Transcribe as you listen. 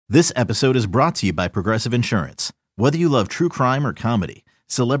This episode is brought to you by Progressive Insurance. Whether you love true crime or comedy,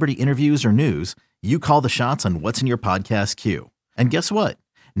 celebrity interviews or news, you call the shots on what's in your podcast queue. And guess what?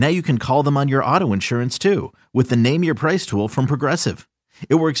 Now you can call them on your auto insurance too with the Name Your Price tool from Progressive.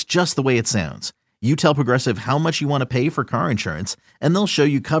 It works just the way it sounds. You tell Progressive how much you want to pay for car insurance, and they'll show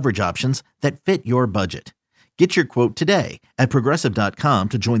you coverage options that fit your budget. Get your quote today at Progressive.com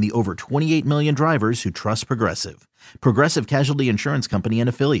to join the over 28 million drivers who trust Progressive. Progressive Casualty Insurance Company and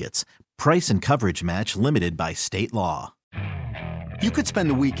Affiliates. Price and coverage match limited by state law. You could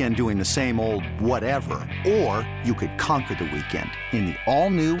spend the weekend doing the same old whatever, or you could conquer the weekend in the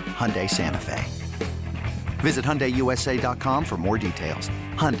all-new Hyundai Santa Fe. Visit HyundaiUSA.com for more details.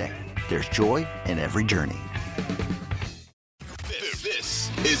 Hyundai, there's joy in every journey.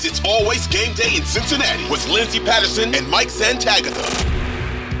 This is It's Always Game Day in Cincinnati with Lindsey Patterson and Mike Santagata.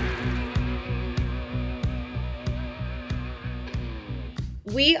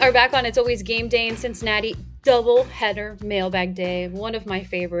 We are back on It's Always Game Day in Cincinnati. Double header mailbag day. One of my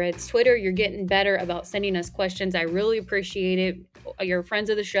favorites. Twitter, you're getting better about sending us questions. I really appreciate it. You're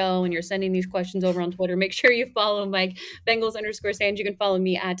friends of the show and you're sending these questions over on Twitter. Make sure you follow Mike, Bengals_Sands. You can follow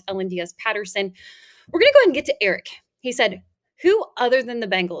me at LNDS Patterson. We're going to go ahead and get to Eric. He said, who other than the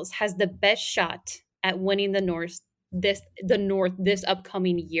Bengals has the best shot at winning the North this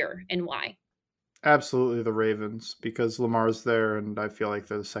upcoming year, and why? Absolutely the Ravens, because Lamar's there and I feel like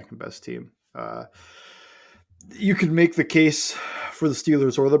they're the second best team. You could make the case for the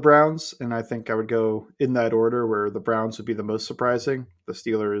Steelers or the Browns, and I think I would go in that order where the Browns would be the most surprising. The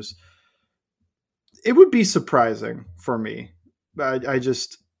Steelers, it would be surprising for me. I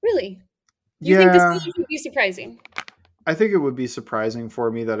just... Really? You think the Steelers would be surprising? I think it would be surprising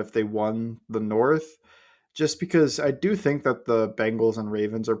for me that if they won the North, just because I do think that the Bengals and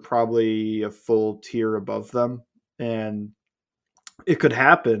Ravens are probably a full tier above them, and it could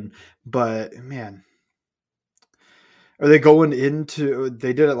happen, but man, are they going into,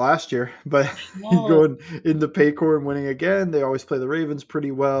 they did it last year, but going into Paycor and winning again? They always play the Ravens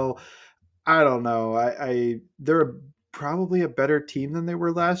pretty well. I don't know. They're probably a better team than they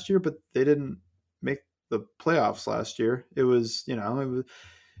were last year, but they didn't make the playoffs last year. It was, it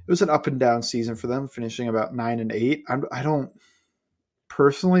was an up and down season for them, finishing about 9-8. I don't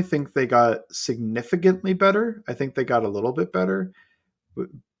personally think they got significantly better. I think they got a little bit better.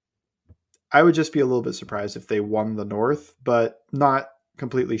 I would just be a little bit surprised if they won the North, but not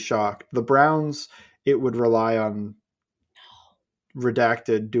completely shocked. The Browns, it would rely on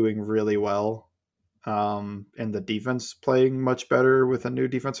redacted doing really well, and the defense playing much better with a new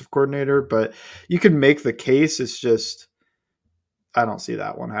defensive coordinator. But you can make the case. It's just, I don't see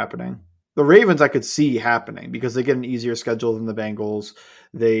that one happening. The Ravens I could see happening because they get an easier schedule than the Bengals.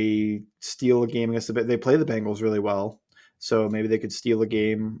 They steal a game against they play the Bengals really well. So maybe they could steal a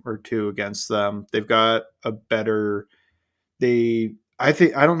game or two against them. They've got a better, I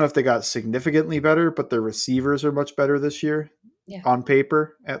don't know if they got significantly better, but their receivers are much better this year, on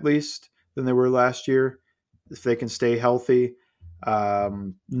paper at least, than they were last year. If they can stay healthy,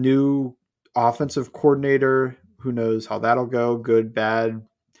 new offensive coordinator, who knows how that'll go, good, bad.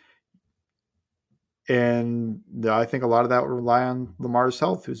 And I think a lot of that will rely on Lamar's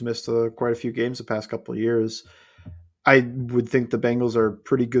health, who's missed quite a few games the past couple of years. I would think the Bengals are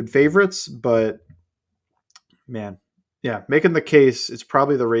pretty good favorites, but man, making the case, it's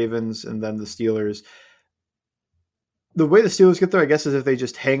probably the Ravens and then the Steelers. The way the Steelers get there, I guess, is if they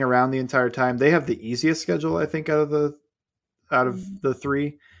just hang around the entire time. They have the easiest schedule, I think, out of the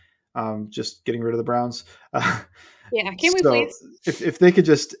three. Just getting rid of the Browns. Can we please? If they could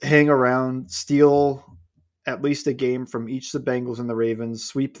just hang around, steal at least a game from each of the Bengals and the Ravens,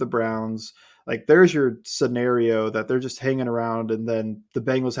 sweep the Browns, like there's your scenario that they're just hanging around, and then the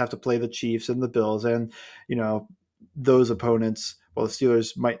Bengals have to play the Chiefs and the Bills and, those opponents. Well, the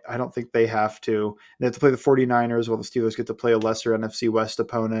Steelers I don't think they have to. They have to play the 49ers while the Steelers get to play a lesser NFC West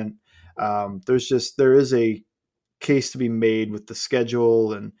opponent. There is a case to be made with the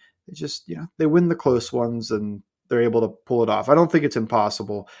schedule, and they win the close ones and they're able to pull it off. I don't think it's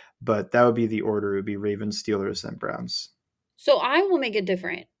impossible, but that would be the order. It would be Ravens, Steelers, and Browns. So I will make it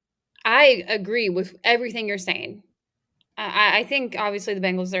different. I agree with everything you're saying. I think obviously the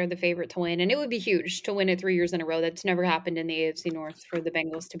Bengals are the favorite to win, and it would be huge to win it 3 years in a row. That's never happened in the AFC North for the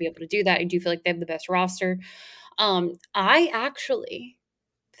Bengals to be able to do that. I do feel like they have the best roster. I actually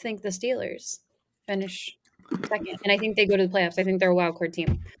think the Steelers finish second, and I think they go to the playoffs. I think they're a wild card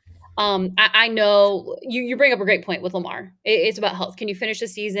team. I know you bring up a great point with Lamar. It's about health. Can you finish the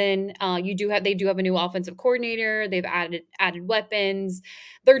season? They do have a new offensive coordinator. They've added weapons.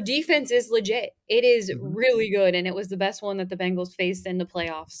 Their defense is legit. It is Mhm. really good, and it was the best one that the Bengals faced in the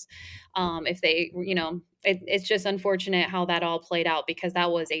playoffs. If they, it's just unfortunate how that all played out because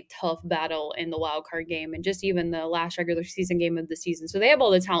that was a tough battle in the wild card game and just even the last regular season game of the season. So they have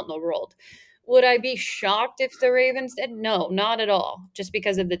all the talent in the world. Would I be shocked if the Ravens did? No, not at all, just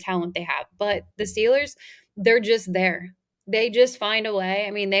because of the talent they have. But the Steelers, they're just there. They just find a way.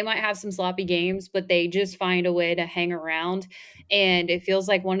 I mean, they might have some sloppy games, but they just find a way to hang around. And it feels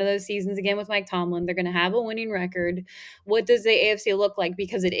like one of those seasons again with Mike Tomlin. They're going to have a winning record. What does the AFC look like?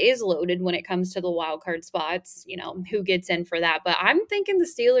 Because it is loaded when it comes to the wild card spots. Who gets in for that? But I'm thinking the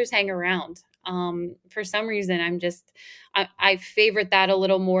Steelers hang around. For some reason, I favorite that a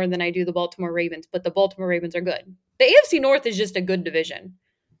little more than I do the Baltimore Ravens, but the Baltimore Ravens are good. The AFC North is just a good division.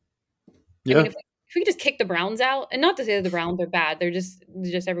 I mean, Yeah. if we could just kick the Browns out, and not to say that the Browns are bad, they're just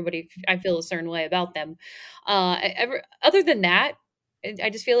everybody. I feel a certain way about them. Other than that, I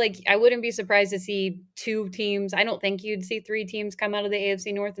just feel like I wouldn't be surprised to see two teams. I don't think you'd see three teams come out of the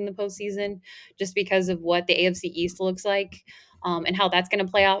AFC North in the postseason, just because of what the AFC East looks like. And how that's going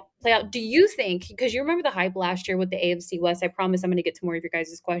to play out. Do you think? Because you remember the hype last year with the AFC West. I promise I'm going to get to more of your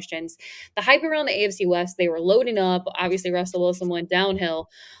guys' questions. The hype around the AFC West, they were loading up. Obviously, Russell Wilson went downhill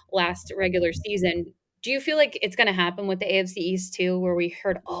last regular season. Do you feel like it's going to happen with the AFC East too, where we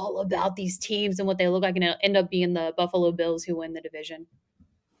heard all about these teams and what they look like, and it'll end up being the Buffalo Bills who win the division?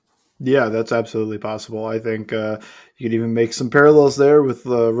 Yeah, that's absolutely possible. I think you could even make some parallels there with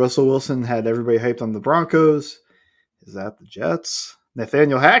Russell Wilson had everybody hyped on the Broncos. Is that the Jets?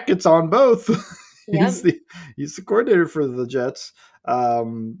 Nathaniel Hackett's on both. he's Yep. the he's the coordinator for the Jets.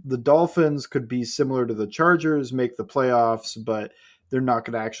 The Dolphins could be similar to the Chargers, make the playoffs, but they're not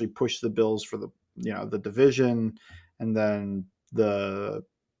going to actually push the Bills for the division. And then the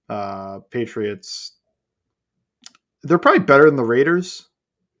Patriots, they're probably better than the Raiders,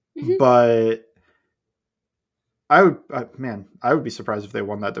 Mhm. but I would be surprised if they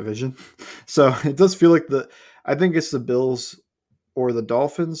won that division. So it does feel like I think it's the Bills or the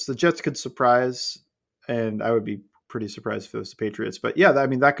Dolphins. The Jets could surprise, and I would be pretty surprised if it was the Patriots. But yeah, I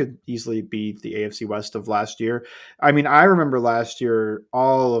mean, that could easily be the AFC West of last year. I mean, I remember last year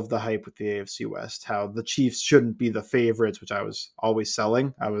all of the hype with the AFC West, how the Chiefs shouldn't be the favorites, which I was always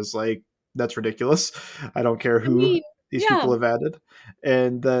selling. I was like, that's ridiculous. I don't care I who mean, these yeah. people have added.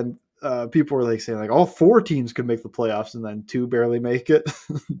 And then people were like saying like all four teams could make the playoffs, and then two barely make it.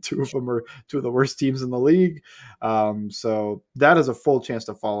 Two of them are two of the worst teams in the league. So that is a full chance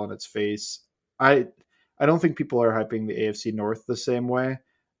to fall on its face. I I don't think people are hyping the AFC North the same way.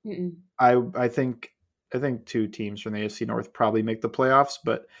 Mm-mm. I think two teams from the AFC North probably make the playoffs,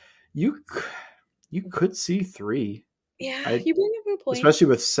 but you you could see three. Yeah, I you bring up a good point. Especially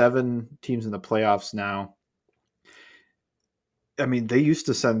with seven teams in the playoffs now. I mean, they used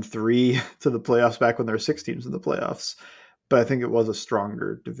to send three to the playoffs back when there were six teams in the playoffs, but I think it was a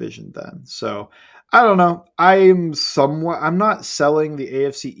stronger division then. So I don't know. I'm not selling the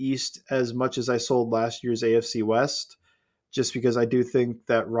AFC East as much as I sold last year's AFC West, just because I do think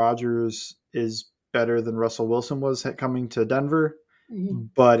that Rodgers is better than Russell Wilson was coming to Denver. Mhm.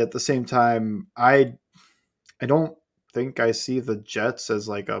 But at the same time, I don't think I see the Jets as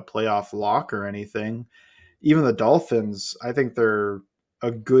like a playoff lock or anything. Even the Dolphins, I think they're a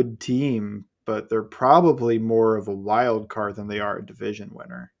good team, but they're probably more of a wild card than they are a division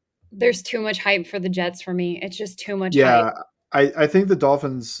winner. There's too much hype for the Jets for me. It's just too much hype. Yeah, I think the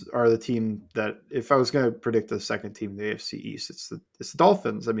Dolphins are the team that if I was going to predict the second team in the AFC East, it's the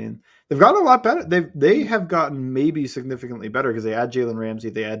Dolphins. I mean, they've gotten a lot better. They have gotten maybe significantly better because they add Jalen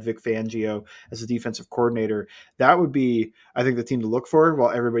Ramsey, they add Vic Fangio as a defensive coordinator. That would be, I think, the team to look for.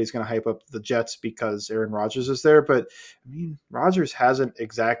 While everybody's going to hype up the Jets because Aaron Rodgers is there, but I mean, Rodgers hasn't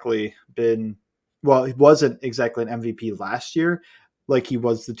exactly been. Well, he wasn't exactly an MVP last year, like he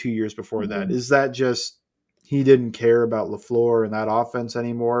was the 2 years before that. Mhm. Is that just he didn't care about LaFleur and that offense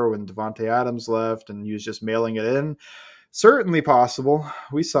anymore when Devontae Adams left and he was just mailing it in? Certainly possible.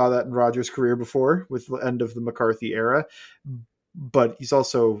 We saw that in Rodgers' career before with the end of the McCarthy era, but he's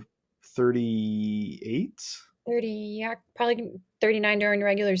also 38. 30, yeah, probably 39 during the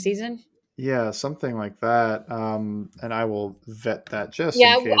regular season. Yeah, something like that. And I will vet that just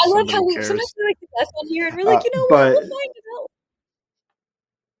Yeah, in I case love how somebody we sometimes cares. we like to guess on here, and we're like, you know what? But We'll find it out.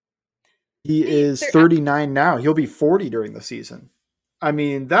 he They, is they're 39 now. He'll be 40 during the season. I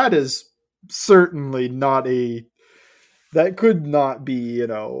mean, that is certainly not a that could not be,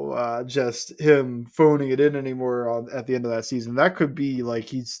 just him phoning it in anymore at the end of that season. That could be like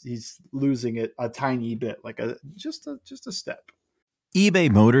he's losing it a tiny bit, like just a step. eBay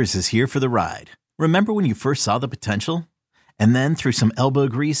Motors is here for the ride. Remember when you first saw the potential? And then through some elbow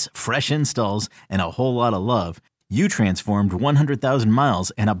grease, fresh installs, and a whole lot of love, you transformed 100,000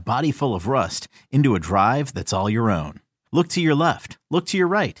 miles and a body full of rust into a drive that's all your own. Look to your left. Look to your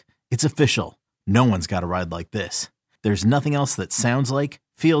right. It's official. No one's got a ride like this. There's nothing else that sounds like,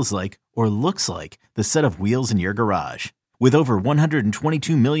 feels like, or looks like the set of wheels in your garage. With over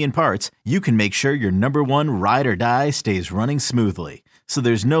 122 million parts, you can make sure your number one ride or die stays running smoothly. So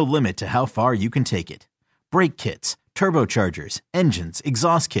there's no limit to how far you can take it. Brake kits, turbochargers, engines,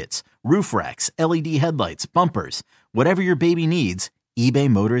 exhaust kits, roof racks, LED headlights, bumpers, whatever your baby needs, eBay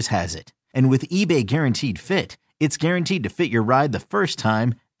Motors has it. And with eBay Guaranteed Fit, it's guaranteed to fit your ride the first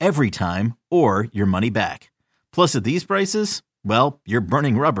time, every time, or your money back. Plus at these prices, well, you're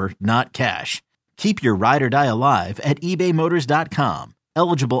burning rubber, not cash. Keep your ride or die alive at ebaymotors.com.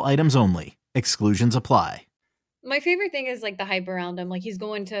 Eligible items only. Exclusions apply. My favorite thing is like the hype around him. Like he's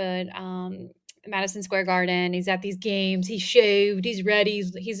going to Madison Square Garden. He's at these games. He's shaved. He's ready.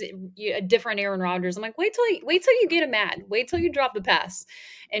 He's a different Aaron Rodgers. I'm like, wait till you get him mad. Wait till you drop the pass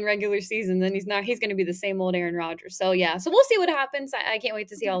in regular season. Then he's going to be the same old Aaron Rodgers. So yeah. So we'll see what happens. I can't wait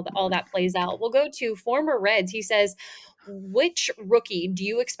to see all that plays out. We'll go to former Reds. He says, which rookie do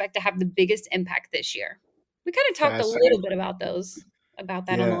you expect to have the biggest impact this year? We kind of talked a little bit about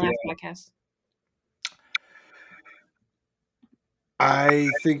that on the last podcast. I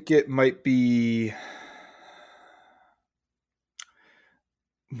think it might be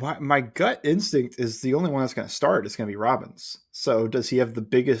my gut instinct is the only one that's going to start is going to be Robbins. So does he have the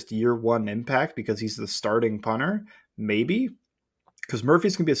biggest year one impact because he's the starting punter? Maybe. Because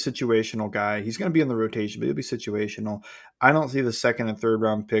Murphy's going to be a situational guy. He's going to be in the rotation, but he'll be situational. I don't see the second and third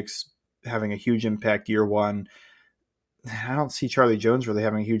round picks having a huge impact year one. I don't see Charlie Jones really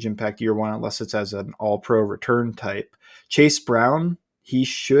having a huge impact year one unless it's as an all-pro return type. Chase Brown, he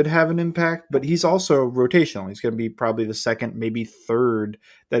should have an impact, but he's also rotational. He's going to be probably the second, maybe third.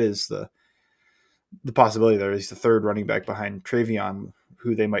 That is the possibility there. He's the third running back behind Travion,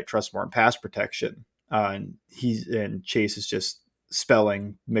 who they might trust more in pass protection. And Chase is just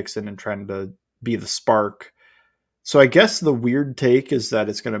spelling Mixon and trying to be the spark. So I guess the weird take is that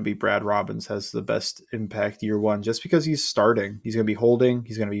it's going to be Brad Robbins has the best impact year one, just because he's starting. He's going to be holding,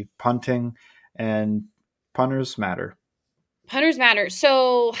 he's going to be punting, and punters matter. Punters matter.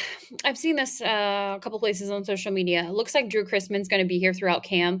 So I've seen this a couple places on social media. It looks like Drew Chrisman's going to be here throughout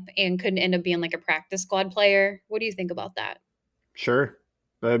camp and could end up being like a practice squad player. What do you think about that? Sure.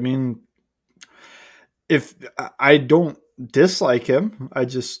 I mean, if I don't dislike him, I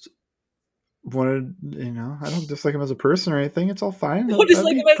just wanted, I don't dislike him as a person or anything. It's all fine. You don't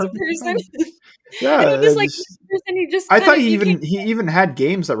dislike him as a person? Yeah. I don't dislike this person. I thought he even had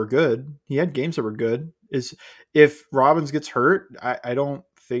games that were good. He had games that were good. If Robbins gets hurt, I don't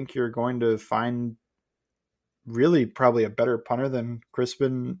think you're going to find really probably a better punter than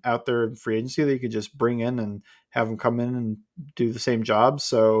Crispin out there in free agency that you could just bring in and have him come in and do the same job.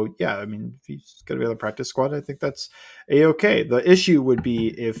 So yeah, I mean, if he's going to be on the practice squad, I think that's A-okay. The issue would be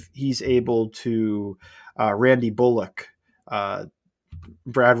if he's able to Randy Bullock,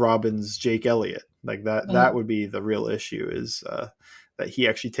 Brad Robbins, Jake Elliott, like that. That would be the real issue is that he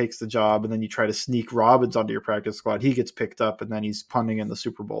actually takes the job, and then you try to sneak Robbins onto your practice squad. He gets picked up, and then he's punting in the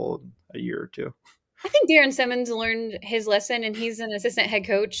Super Bowl in a year or two. I think Darren Simmons learned his lesson, and he's an assistant head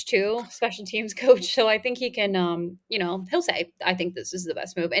coach too, special teams coach. So I think he can, he'll say, I think this is the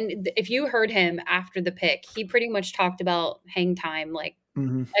best move. And if you heard him after the pick, he pretty much talked about hang time, like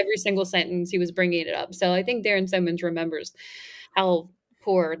every single sentence he was bringing it up. So I think Darren Simmons remembers how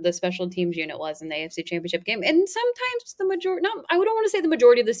poor the special teams unit was in the AFC Championship game. And sometimes I don't want to say the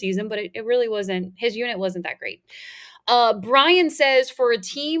majority of the season, but it really wasn't, his unit wasn't that great. Brian says, for a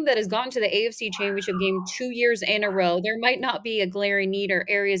team that has gotten to the AFC Championship game 2 years in a row, there might not be a glaring need or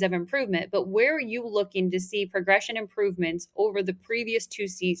areas of improvement, but where are you looking to see progression improvements over the previous 2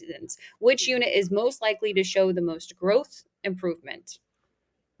 seasons? Which unit is most likely to show the most growth improvement?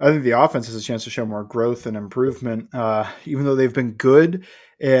 I think the offense has a chance to show more growth and improvement. Even though they've been good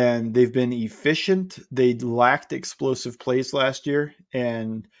and they've been efficient, they lacked explosive plays last year,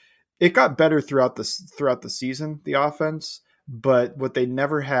 and it got better throughout the season, the offense. But what they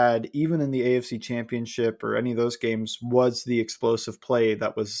never had, even in the AFC Championship or any of those games, was the explosive play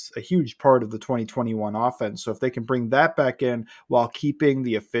that was a huge part of the 2021 offense. So if they can bring that back in while keeping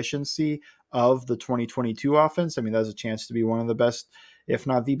the efficiency of the 2022 offense, I mean, that's a chance to be one of the best, if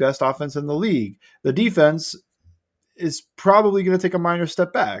not the best offense in the league. The defense is probably going to take a minor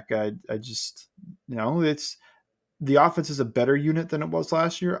step back. I just, it's the offense is a better unit than it was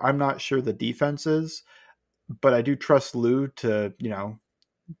last year. I'm not sure the defense is, but I do trust Lou to,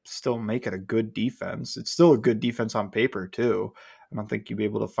 still make it a good defense. It's still a good defense on paper too. I don't think you'd be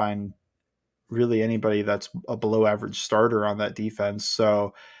able to find really anybody that's a below average starter on that defense.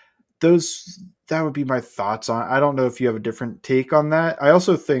 So that would be my thoughts on it. I don't know if you have a different take on that. I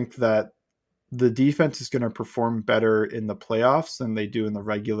also think that the defense is going to perform better in the playoffs than they do in the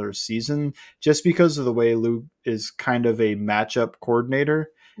regular season, just because of the way Lou is kind of a matchup coordinator.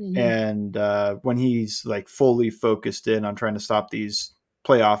 Mm-hmm. And when he's like fully focused in on trying to stop these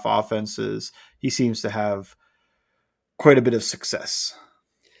playoff offenses, he seems to have quite a bit of success.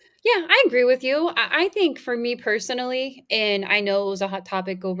 Yeah, I agree with you. I think for me personally, and I know it was a hot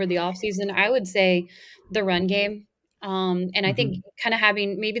topic over the offseason, I would say the run game. And I think kind of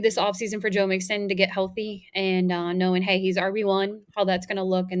having maybe this offseason for Joe Mixon to get healthy and knowing, hey, he's RB1, how that's going to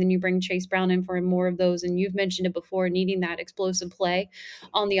look. And then you bring Chase Brown in for more of those. And you've mentioned it before, needing that explosive play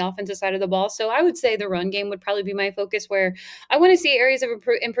on the offensive side of the ball. So I would say the run game would probably be my focus, where I want to see areas of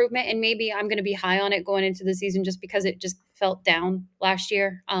improvement. And maybe I'm going to be high on it going into the season just because it just felt down last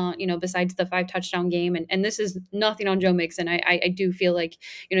year, besides the 5 touchdown game. And this is nothing on Joe Mixon. I do feel like,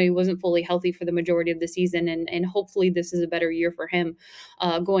 he wasn't fully healthy for the majority of the season. And hopefully this is a better year for him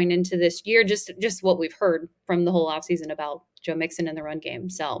going into this year. Just what we've heard from the whole offseason about Joe Mixon and the run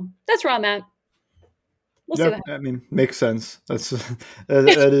game. So that's where I'm at. We'll see what happens. I mean, makes sense.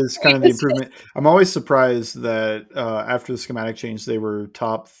 That is kind of the improvement. I'm always surprised that after the schematic change, they were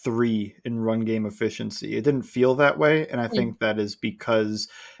top 3 in run game efficiency. It didn't feel that way, and I think that is because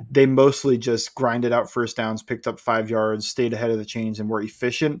they mostly just grinded out first downs, picked up 5 yards, stayed ahead of the chains, and were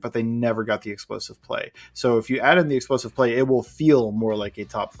efficient, but they never got the explosive play. So if you add in the explosive play, it will feel more like a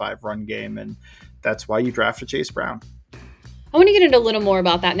top 5 run game, and that's why you drafted Chase Brown. I want to get into a little more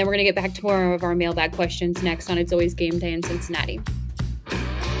about that, and then we're going to get back to more of our mailbag questions next on It's Always Game Day in Cincinnati.